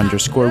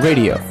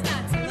heritage_radio.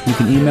 You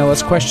can email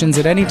us questions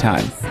at any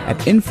time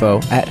at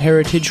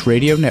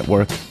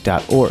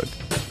info@heritageradionetwork.org.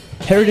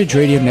 Heritage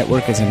Radio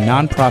Network is a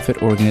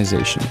non-profit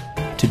organization.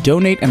 To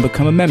donate and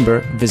become a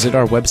member, visit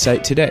our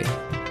website today.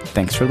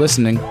 Thanks for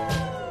listening.